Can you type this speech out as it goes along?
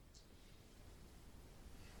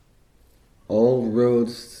all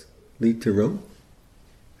roads lead to Rome?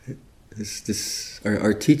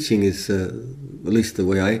 Our teaching is, at least the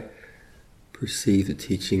way I perceive the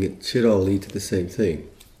teaching, it should all lead to the same thing.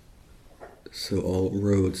 So all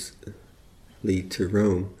roads lead to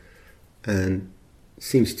Rome. And it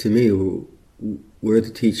seems to me where the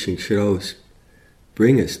teaching should always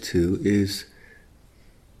bring us to is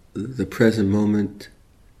the present moment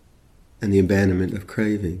and the abandonment of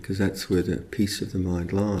craving, because that's where the peace of the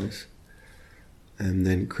mind lies. And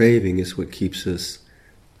then craving is what keeps us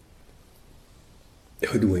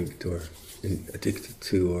hoodwinked or addicted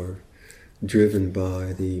to or driven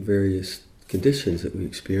by the various conditions that we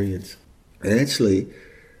experience. And actually,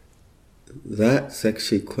 that's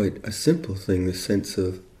actually quite a simple thing, the sense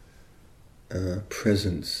of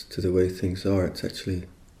presence to the way things are. It's actually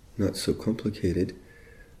not so complicated.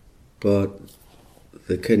 But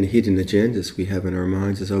the kind of hidden agendas we have in our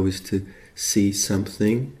minds is always to see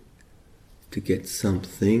something, to get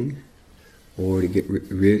something, or to get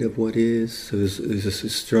rid of what is. So there's a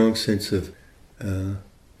strong sense of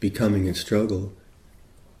becoming and struggle,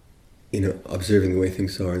 observing the way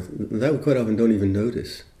things are. That we quite often don't even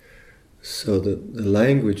notice. So the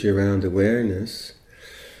language around awareness,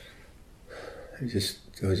 I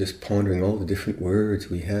was just pondering all the different words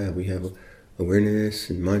we have. We have awareness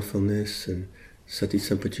and mindfulness and sati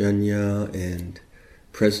sampajanya and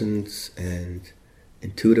presence and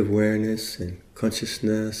intuitive awareness and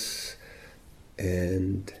consciousness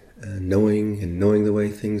and knowing the way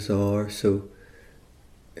things are. So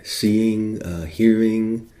seeing,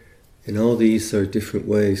 hearing, and all these are different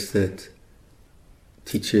ways that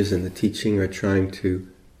teachers and the teaching are trying to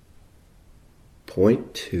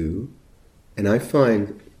point to. And I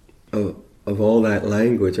find, of all that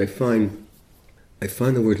language, I find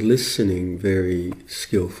the word listening very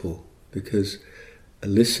skillful, because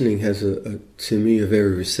listening has to me a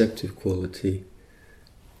very receptive quality.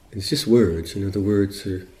 It's just words, the words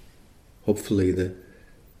are hopefully the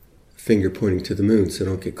finger pointing to the moon, so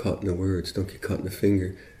don't get caught in the words, don't get caught in the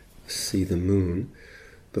finger, see the moon.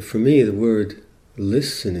 But for me, the word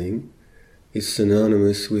listening is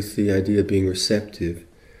synonymous with the idea of being receptive.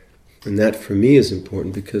 And that for me is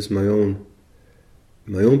important because my own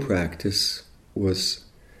practice was,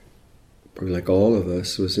 probably like all of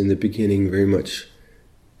us, was in the beginning very much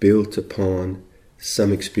built upon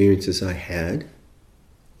some experiences I had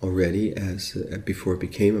already as before I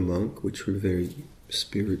became a monk, which were very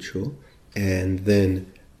spiritual, and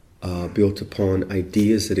then built upon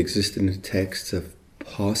ideas that existed in the texts of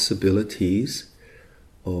possibilities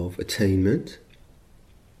of attainment.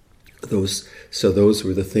 Those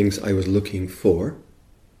were the things I was looking for.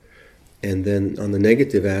 And then on the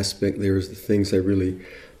negative aspect, there was the things I really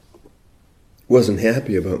wasn't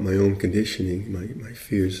happy about, my own conditioning, my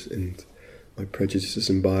fears and my prejudices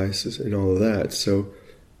and biases and all of that. So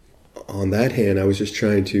on that hand, I was just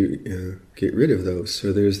trying to get rid of those.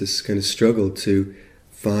 So there's this kind of struggle to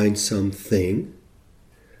find something,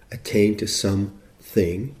 attain to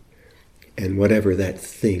something, and whatever that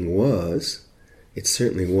thing was, it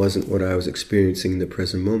certainly wasn't what I was experiencing in the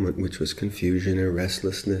present moment, which was confusion or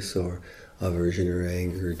restlessness or aversion or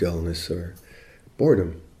anger or dullness or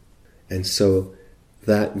boredom. And so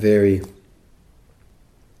that very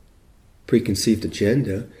preconceived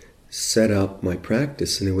agenda set up my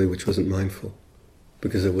practice in a way which wasn't mindful,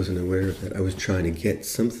 because I wasn't aware of that. I was trying to get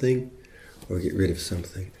something or get rid of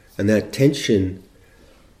something. And that tension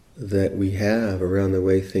that we have around the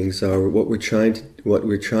way things are, what we're trying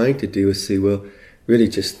to do is see, well, really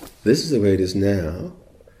just this is the way it is now,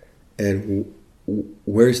 and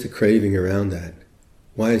where's the craving around that?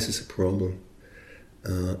 Why is this a problem?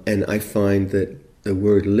 And I find that the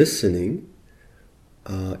word listening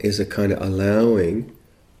is a kind of allowing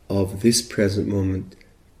of this present moment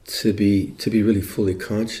to be really fully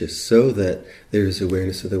conscious, so that there is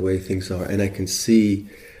awareness of the way things are, and I can see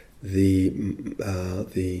the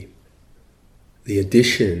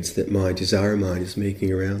additions that my desire mind is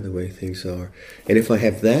making around the way things are. And if I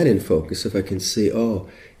have that in focus, if I can see, oh,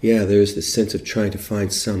 yeah, there's this sense of trying to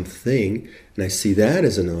find something, and I see that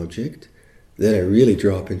as an object, then I really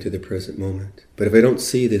drop into the present moment. But if I don't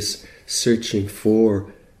see this searching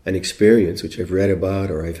for an experience which I've read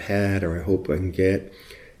about or I've had or I hope I can get,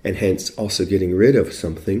 and hence also getting rid of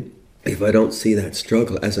something, if I don't see that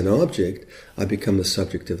struggle as an object, I become the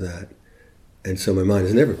subject of that. And so my mind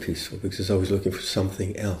is never peaceful because it's always looking for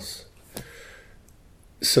something else.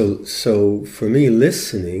 So for me,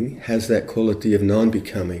 listening has that quality of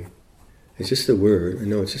non-becoming. It's just a word. I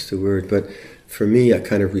know it's just a word, but for me, a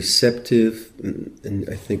kind of receptive, and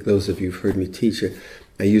I think those of you who've heard me teach,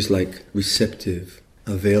 I use like receptive,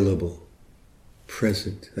 available,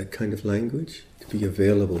 present, that kind of language, to be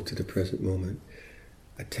available to the present moment,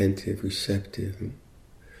 attentive, receptive.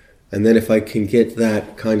 And then if I can get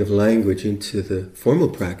that kind of language into the formal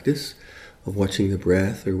practice of watching the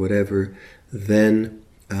breath or whatever, then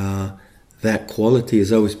that quality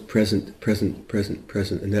is always present,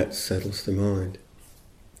 and that settles the mind.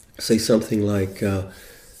 Say something like, I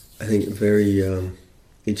think very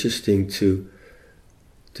interesting to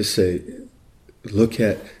say, look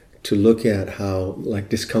at how like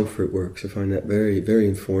discomfort works. I find that very, very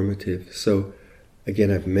informative. So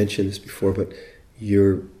again, I've mentioned this before, but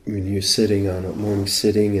when you're sitting on a morning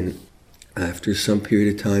sitting, and after some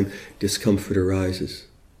period of time, discomfort arises,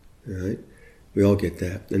 right? We all get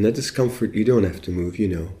that. And that discomfort, you don't have to move,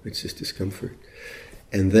 it's just discomfort.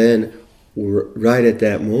 And then right at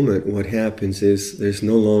that moment, what happens is there's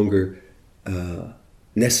no longer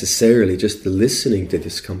necessarily just the listening to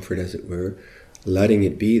discomfort, as it were, letting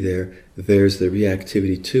it be there. There's the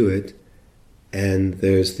reactivity to it, and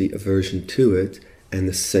there's the aversion to it, and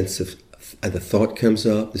the sense of, the thought comes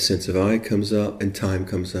up, the sense of I comes up, and time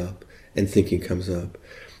comes up, and thinking comes up.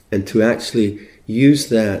 And to actually use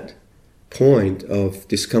that point of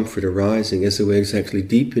discomfort arising as a way of actually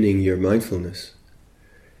deepening your mindfulness,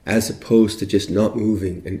 as opposed to just not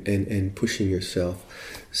moving and pushing yourself.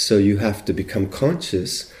 So you have to become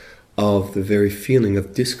conscious of the very feeling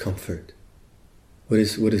of discomfort. What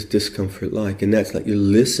is discomfort like? And that's like you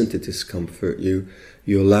listen to discomfort, you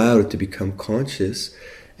allow it to become conscious,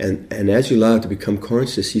 and as you allow it to become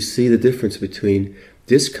conscious, you see the difference between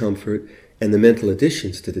discomfort and the mental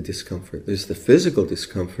additions to the discomfort. There's the physical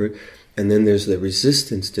discomfort, and then there's the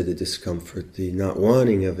resistance to the discomfort, the not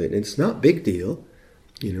wanting of it. And it's not a big deal,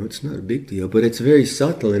 it's not a big deal, but it's very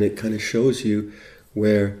subtle, and it kind of shows you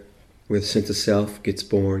where the sense of self gets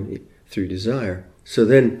born through desire. So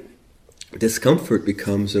then discomfort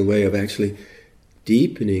becomes a way of actually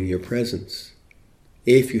deepening your presence,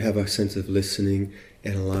 if you have a sense of listening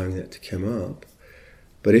and allowing that to come up.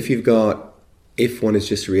 But if one is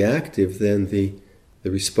just reactive, then the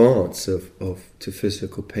response to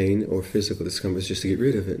physical pain or physical discomfort is just to get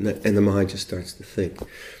rid of it, and the mind just starts to think.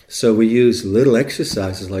 So we use little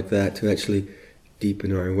exercises like that to actually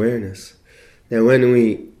deepen our awareness. Now, when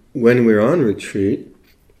we're on retreat,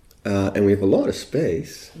 and we have a lot of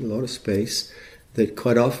space, that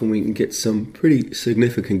quite often we can get some pretty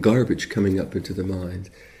significant garbage coming up into the mind,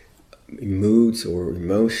 moods or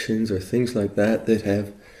emotions or things like that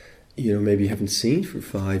have, maybe you haven't seen for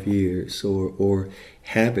 5 years, or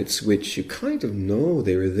habits which you kind of know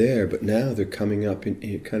they were there, but now they're coming up in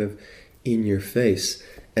your face.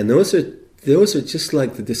 And those are just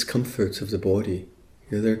like the discomforts of the body.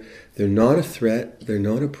 They're not a threat, they're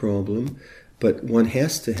not a problem, but one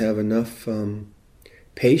has to have enough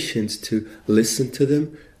patience to listen to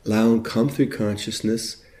them, allow them come through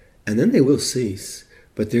consciousness, and then they will cease.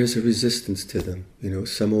 But there's a resistance to them.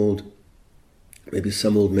 Maybe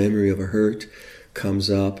some old memory of a hurt comes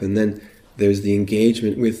up, and then there's the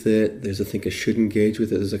engagement with it. There's I think I should engage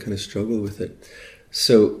with it. There's a kind of struggle with it.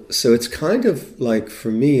 So it's kind of like,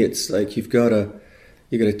 for me, it's like you've got a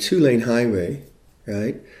 2-lane highway,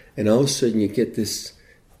 right? And all of a sudden you get this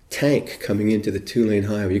tank coming into the 2-lane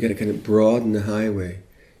highway. You've got to kind of broaden the highway.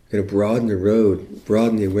 You've got to broaden the road,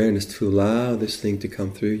 broaden the awareness to allow this thing to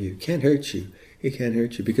come through you. It can't hurt you. It can't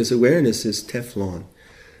hurt you, because awareness is Teflon.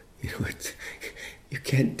 You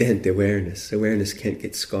can't dent awareness. Awareness can't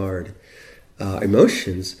get scarred.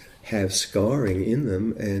 Emotions have scarring in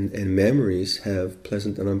them, and memories have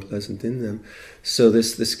pleasant and unpleasant in them. So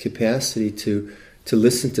this capacity to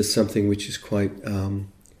listen to something which is quite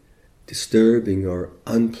disturbing or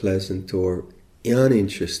unpleasant or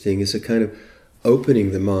uninteresting is a kind of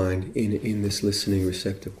opening the mind in this listening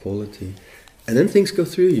receptive quality. And then things go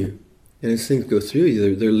through you. And as things go through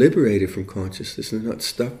you, they're liberated from consciousness, and they're not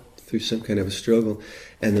stuck through some kind of a struggle.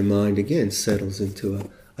 And the mind, again, settles into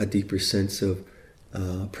a deeper sense of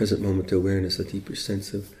present moment awareness, a deeper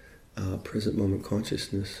sense of present moment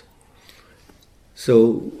consciousness.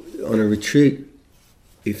 So on a retreat,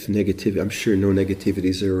 if negativity, I'm sure no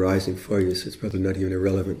negativities are arising for you, so it's probably not even a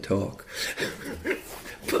relevant talk.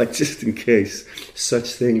 But just in case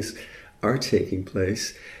such things are taking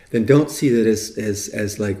place, then don't see that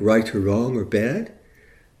as like right or wrong or bad,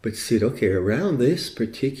 but see it, okay, around this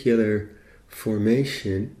particular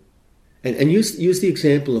formation, and use the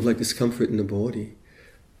example of like discomfort in the body.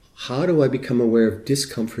 How do I become aware of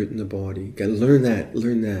discomfort in the body? Got to learn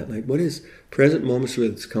that. Like, what is present moments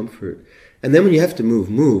with discomfort? And then when you have to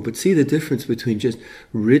move, but see the difference between just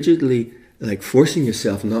rigidly like forcing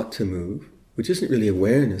yourself not to move, which isn't really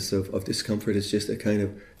awareness of discomfort, it's just a kind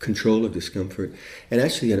of control of discomfort, and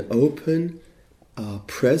actually an open,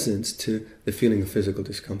 presence to the feeling of physical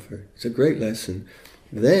discomfort. It's a great lesson.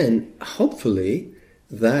 Then, hopefully,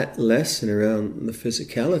 that lesson around the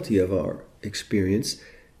physicality of our experience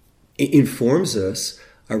informs us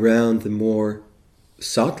around the more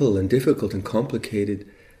subtle and difficult and complicated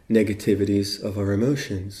negativities of our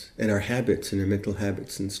emotions and our habits and our mental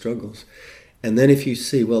habits and struggles. And then if you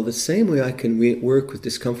see, well, the same way I can work with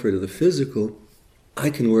discomfort of the physical, I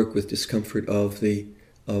can work with discomfort of the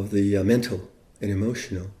mental and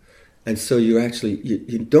emotional. And so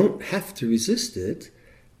you don't have to resist it,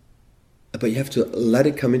 but you have to let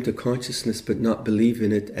it come into consciousness but not believe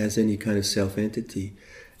in it as any kind of self-entity.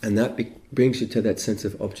 And that brings you to that sense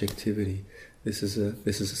of objectivity. This is a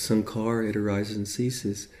sankhara, it arises and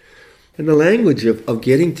ceases. And the language of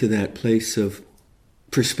getting to that place of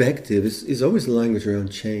perspective is always the language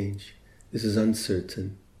around change. This is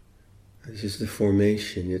uncertain. This is the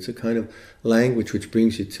formation. It's a kind of language which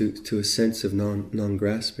brings you to a sense of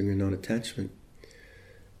non-grasping or non-attachment.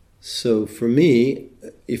 So for me,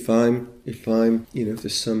 if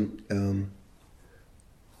there's some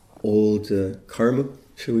old karma,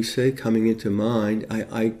 shall we say, coming into mind,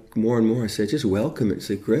 I more and more I say, just welcome it.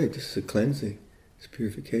 Say, great, this is a cleansing, it's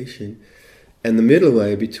purification. And the middle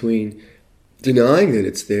way between denying that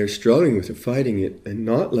it's there, struggling with it, fighting it, and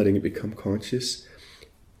not letting it become conscious,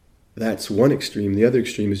 that's one extreme. The other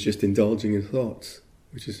extreme is just indulging in thoughts,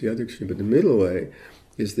 which is the other extreme. But the middle way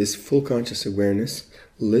is this full conscious awareness,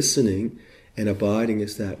 listening and abiding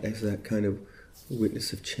as that kind of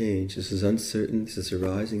witness of change. This is uncertain, this is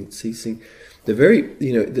arising, it's ceasing.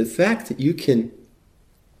 The fact that you can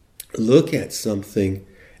look at something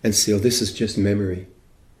and say, oh, this is just memory,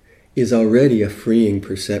 is already a freeing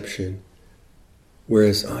perception.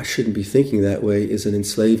 Whereas, I shouldn't be thinking that way, is an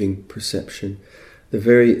enslaving perception. The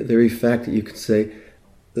very fact that you can say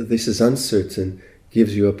that this is uncertain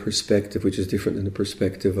gives you a perspective which is different than the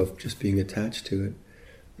perspective of just being attached to it.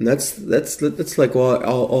 And that's like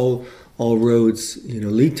all roads,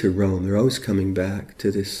 lead to Rome. They're always coming back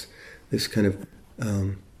to this kind of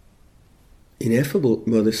ineffable,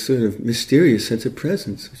 this sort of mysterious sense of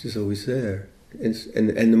presence, which is always there. And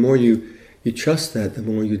the more you trust that, the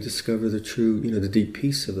more you discover the true, the deep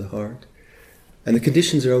peace of the heart. And the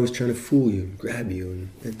conditions are always trying to fool you, grab you,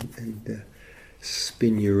 and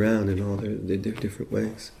spin you around in all their different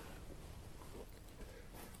ways.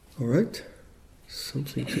 All right,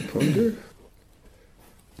 something to ponder.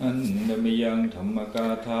 Annamiyang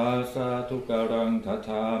dhammakatha sadhukarang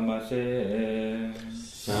tathamase.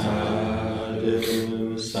 Sadhu,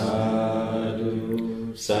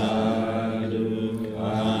 sadhu, sadhu.